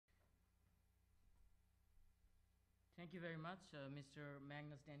Thank you very much, Mr.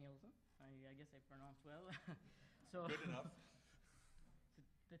 Magnus Danielson. I guess I pronounced well. So Good enough.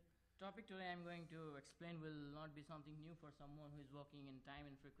 So the topic today I'm going to explain will not be something new for someone who is working in time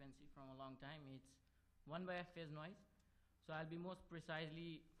and frequency from a long time. It's 1/f phase noise. So I'll be most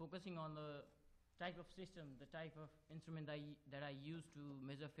precisely focusing on the type of system, the type of instrument that I use to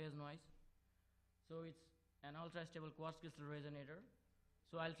measure phase noise. So it's an ultra-stable quartz crystal resonator.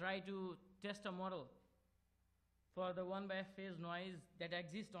 So I'll try to test a model for the 1/f phase noise that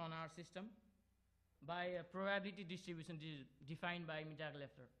exists on our system by a probability distribution defined by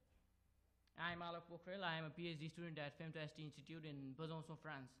Mittag-Leffler. I'm Alok Pokharel. I am a PhD student at FEMTA-ST Institute in Besançon,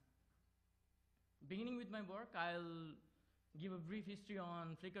 France. Beginning with my work, I'll give a brief history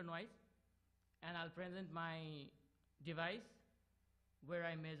on flicker noise, and I'll present my device where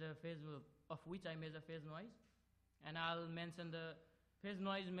I measure which I measure phase noise, and I'll mention the phase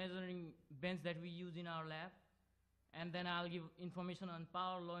noise measuring bench that we use in our lab, and then I'll give information on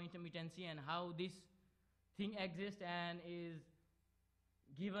power law intermittency and how this thing exists and is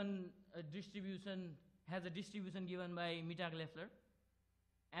given a distribution, has a distribution given by Mittag-Leffler.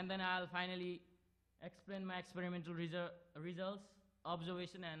 And then I'll finally explain my experimental results,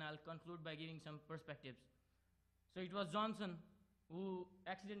 observation, and I'll conclude by giving some perspectives. So it was Johnson who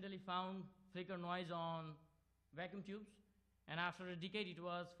accidentally found flicker noise on vacuum tubes, and after a decade it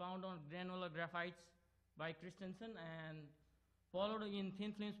was found on granular graphites by Christensen and followed in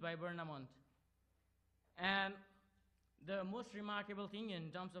thin films by Bernamont. And the most remarkable thing in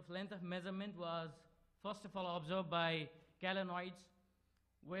terms of length of measurement was first of all observed by Calanoids,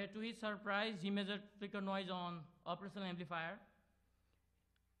 where to his surprise he measured flicker noise on operational amplifier.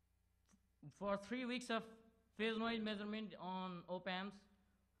 For 3 weeks of phase noise measurement on op-amps,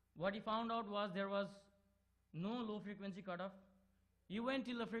 what he found out was there was no low frequency cutoff. He went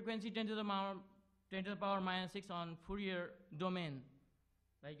till the frequency 10 to the power minus 6 on Fourier domain,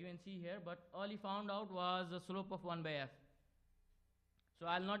 like you can see here, but all he found out was the slope of 1/f. So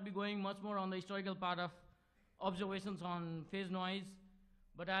I'll not be going much more on the historical part of observations on phase noise,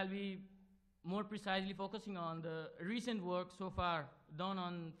 but I'll be more precisely focusing on the recent work so far done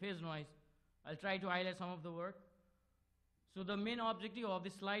on phase noise. I'll try to highlight some of the work. So the main objective of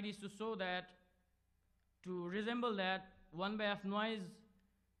this slide is to show that, to resemble that 1/f noise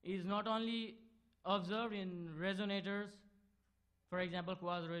is not only observed in resonators, for example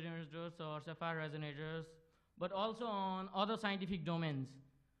quartz resonators or sapphire resonators, but also on other scientific domains.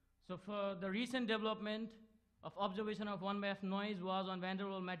 So for the recent development of observation of 1/f noise was on van der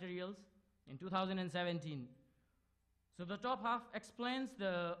Waals materials in 2017. So the top half explains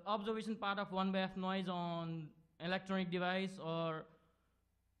the observation part of 1/f noise on electronic device or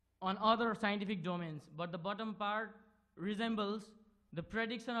on other scientific domains, but the bottom part resembles the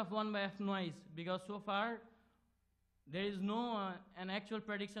prediction of 1/f noise, because so far there is no an actual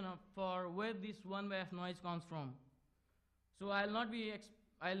prediction for where this 1/f noise comes from. So I'll not be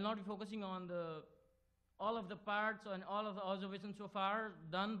focusing on all of the parts and all of the observations so far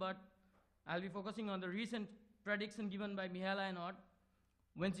done, but I'll be focusing on the recent prediction given by Mihaela and Ott,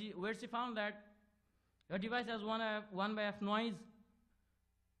 where she found that her device has 1/f noise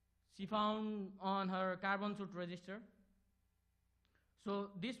she found on her carbon soot resistor. So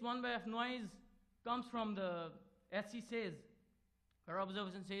this 1/f noise comes from as she says, her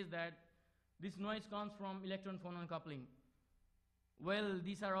observation says that this noise comes from electron-phonon coupling. Well,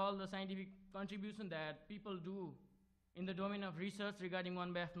 these are all the scientific contributions that people do in the domain of research regarding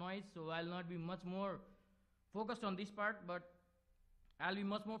 1/f noise, so I'll not be much more focused on this part, but I'll be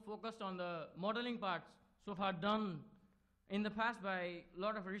much more focused on the modeling parts so far done in the past by a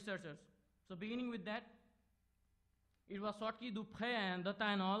lot of researchers. So beginning with that, it was Schottky, Dupré, and Datta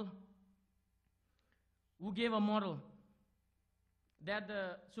and al. who gave a model that the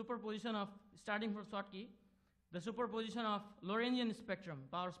superposition of, starting from Schottky, the superposition of Lorentzian spectrum,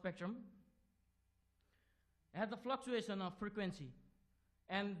 power spectrum, has a fluctuation of frequency,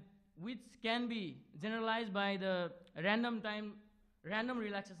 and which can be generalized by the random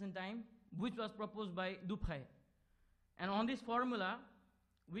relaxation time, which was proposed by Dupré. And on this formula,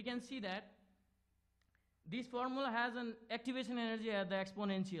 we can see that this formula has an activation energy at the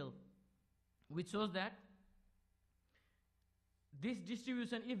exponential, which shows that this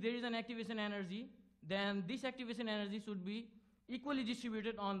distribution, if there is an activation energy, then this activation energy should be equally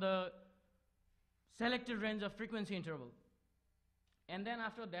distributed on the selected range of frequency interval. And then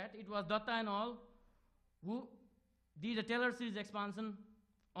after that, it was Datta and al. who did a Taylor series expansion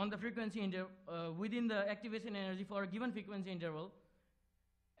on the frequency within the activation energy for a given frequency interval.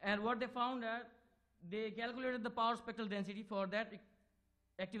 And what they found that they calculated the power spectral density for that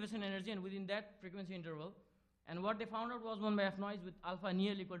activation energy and within that frequency interval. And what they found out was 1 by f noise with alpha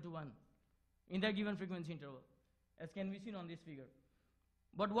nearly equal to 1 in the given frequency interval, as can be seen on this figure.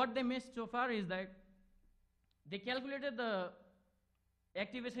 But what they missed so far is that they calculated the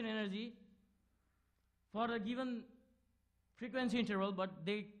activation energy for the given frequency interval, but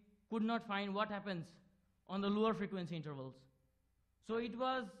they could not find what happens on the lower frequency intervals. So it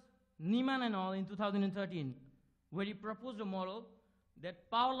was Niemann and al. In 2013, where he proposed a model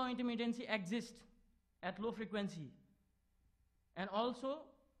that power law intermittency exists at low frequency. And also,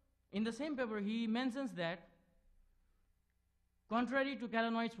 in the same paper, he mentions that, contrary to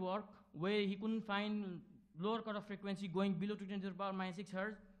Kalanoid's work, where he couldn't find lower cutoff frequency going below 2 × 10⁻⁻⁶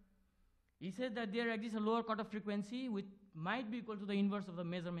 Hz, he says that there exists a lower cutoff frequency which might be equal to the inverse of the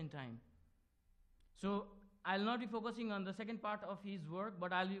measurement time. So I'll not be focusing on the second part of his work,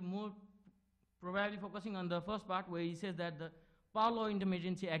 but I'll be more probably focusing on the first part, where he says that the power law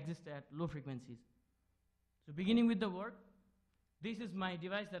intermittency exists at low frequencies. So beginning with the work, this is my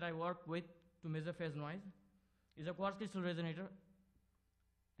device that I work with to measure phase noise. It's a quartz crystal resonator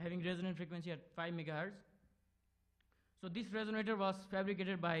having resonant frequency at 5 MHz. So this resonator was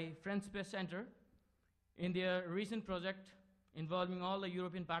fabricated by French Space Center in their recent project involving all the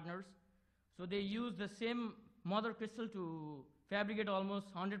European partners. So they used the same mother crystal to fabricate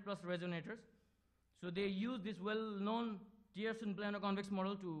almost 100+ resonators. So they used this well-known Tierson plano-convex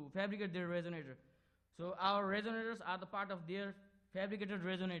model to fabricate their resonator. So our resonators are the part of their fabricated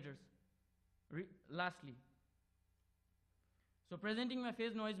resonators. Lastly, so presenting my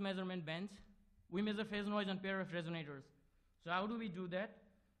phase noise measurement bench, we measure phase noise on pair of resonators. So how do we do that?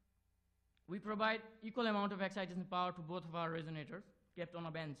 We provide equal amount of excitation power to both of our resonators kept on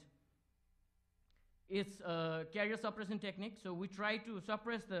a bench. It's a carrier suppression technique, so we try to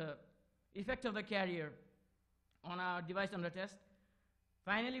suppress the effect of the carrier on our device under test.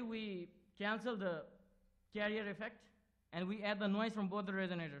 Finally, we cancel the carrier effect and we add the noise from both the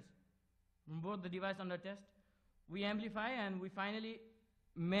resonators, from both the device under test. We amplify and we finally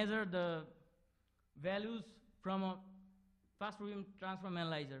measure the values from a fast Fourier transform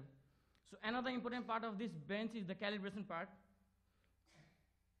analyzer. So another important part of this bench is the calibration part,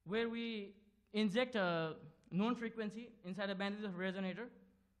 where we inject a known frequency inside a bandwidth of resonator,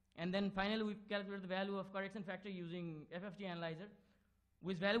 and then finally we calculate the value of correction factor using FFT analyzer,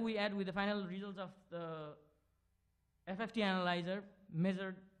 which value we add with the final results of the FFT analyzer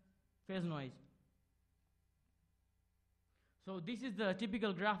measured phase noise. So this is the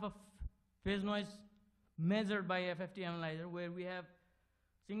typical graph of phase noise measured by FFT analyzer, where we have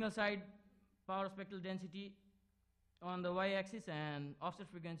single side power spectral density on the y-axis and offset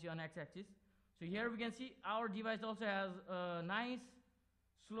frequency on x-axis. So here we can see our device also has a nice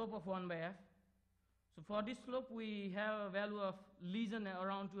slope of 1 by f. So for this slope we have a value of lesion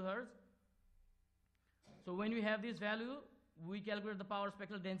around 2 Hz. So when we have this value, we calculate the power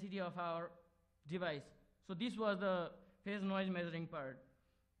spectral density of our device. So this was the phase noise measuring part.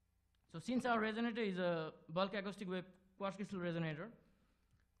 So since our resonator is a bulk acoustic wave quartz crystal resonator,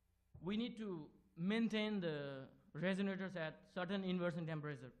 we need to maintain the resonators at certain inversion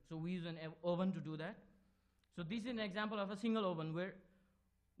temperature. So we use an oven to do that. So this is an example of a single oven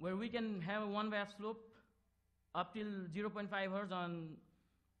where we can have a 1 by f slope up till 0.5 Hz on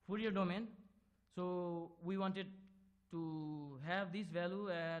Fourier domain. So we wanted to have this value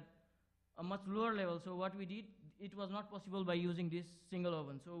at a much lower level. So what we did, it was not possible by using this single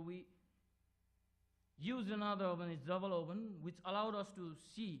oven. So we used another oven, it's double oven, which allowed us to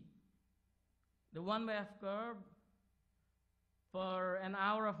see the 1 by f curve for an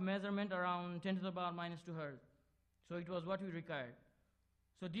hour of measurement around 10⁻⁻² Hz. So it was what we required.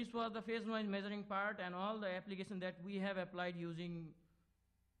 So this was the phase noise measuring part and all the application that we have applied using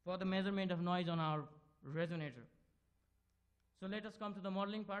for the measurement of noise on our resonator. So let us come to the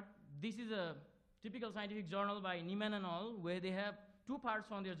modeling part. This is a typical scientific journal by Niemann and al., where they have 2 parts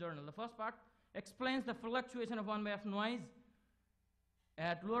from their journal. The first part explains the fluctuation of 1 by f noise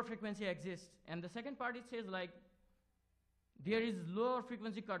at lower frequency exists, and the second part it says like there is lower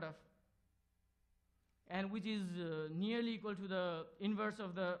frequency cutoff, and which is nearly equal to the inverse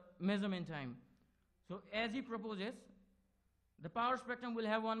of the measurement time. So as he proposes, the power spectrum will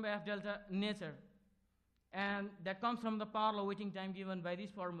have 1 by f delta nature, and that comes from the power law waiting time given by this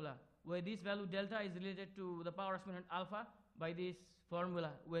formula, where this value delta is related to the power exponent alpha by this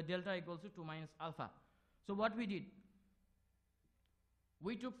formula, where delta equals to 2 minus alpha. So what we did,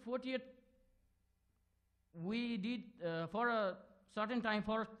 we took 48, we did for a certain time,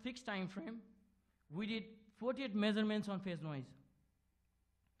 for a fixed time frame, we did 48 measurements on phase noise.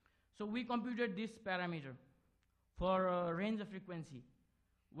 So we computed this parameter for a range of frequency.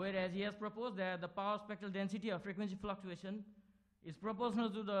 whereas he has proposed that the power spectral density of frequency fluctuation is proportional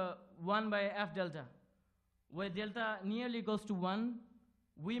to the 1 by f delta, where delta nearly equals to 1,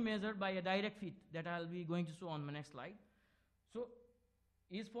 we measured by a direct fit that I'll be going to show on my next slide. So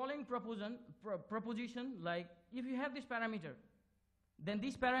is following proposition, like if you have this parameter, then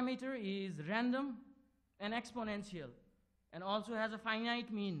this parameter is random and exponential and also has a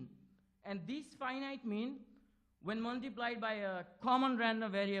finite mean. And this finite mean, when multiplied by a common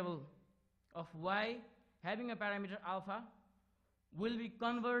random variable of y having a parameter alpha, will be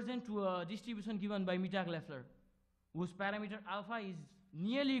convergent to a distribution given by Mittag-Leffler, whose parameter alpha is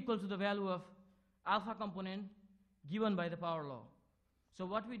nearly equal to the value of alpha component given by the power law. So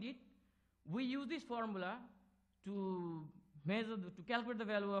what we did, we used this formula to calculate the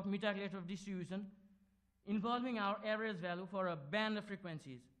value of Mittag-Leffler distribution involving our average value for a band of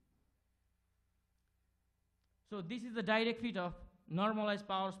frequencies. So this is the direct fit of normalized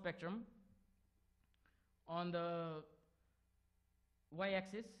power spectrum on the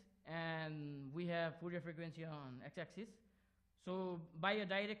y-axis, and we have Fourier frequency on x-axis. So by a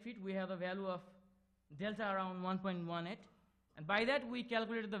direct fit, we have the value of delta around 1.18, and by that we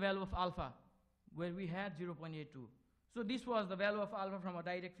calculated the value of alpha, where we had 0.82. So this was the value of alpha from a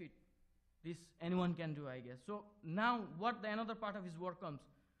direct fit. This anyone can do, I guess. So now what the another part of his work comes.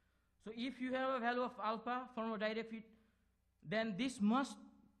 So if you have a value of alpha from a direct fit, then this must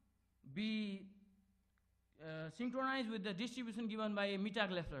be synchronized with the distribution given by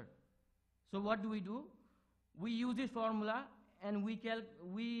Mittag-Leffler. So what do? We use this formula and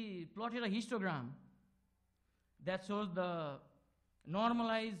we plotted a histogram that shows the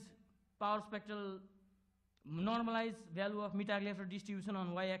normalized value of Mittag-Leffler distribution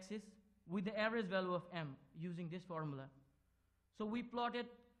on y-axis with the average value of m using this formula. So we plotted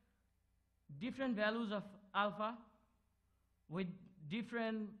different values of alpha with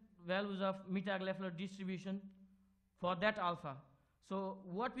different values of Mittag-Leffler distribution for that alpha. So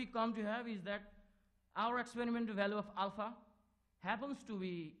what we come to have is that our experimental value of alpha happens to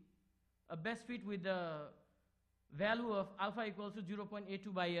be a best fit with the value of alpha equals to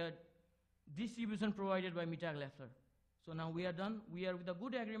 0.82 by a distribution provided by Mittag-Leffler. So now we are done. We are with a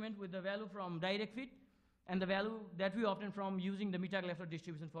good agreement with the value from direct fit and the value that we obtain from using the Mittag-Leffler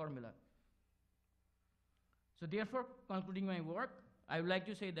distribution formula. So therefore, concluding my work, I would like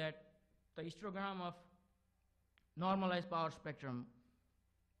to say that the histogram of normalized power spectrum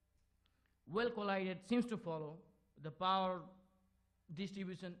well collided seems to follow the power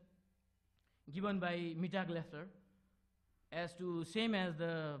distribution given by Mittag-Leffler as to same as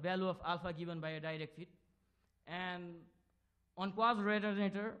the value of alpha given by a direct fit. And on quartz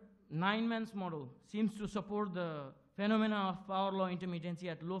resonator, 9-man's model seems to support the phenomena of power law intermittency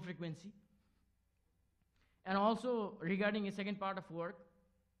at low frequency. And also regarding a second part of work,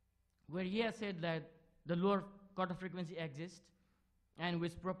 where he has said that the lower cutoff frequency exists and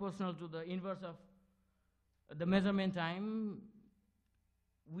which is proportional to the inverse of the measurement time,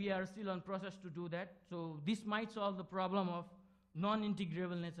 we are still on process to do that. So this might solve the problem of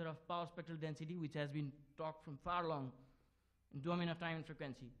non-integrable nature of power spectral density, which has been talked from far long in domain of time and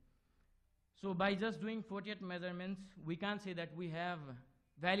frequency. So by just doing 48 measurements, we can't say that we have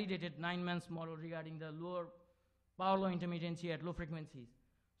validated 9-man's model regarding the lower power law intermittency at low frequencies.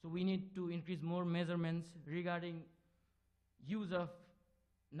 So we need to increase more measurements regarding use of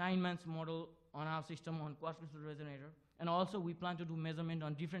 9-man's model on our system on quartz crystal resonator. And also we plan to do measurement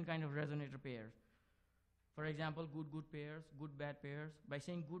on different kind of resonator pairs. For example, good pairs, bad pairs. By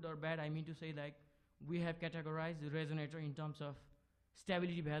saying good or bad, I mean to say like we have categorized the resonator in terms of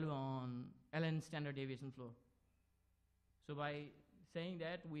stability value on Ln standard deviation flow. So by saying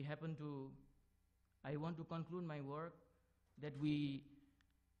that, I want to conclude my work that we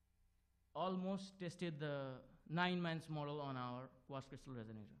almost tested the 9-man's model on our quartz crystal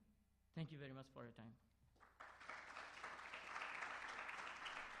resonator. Thank you very much for your time.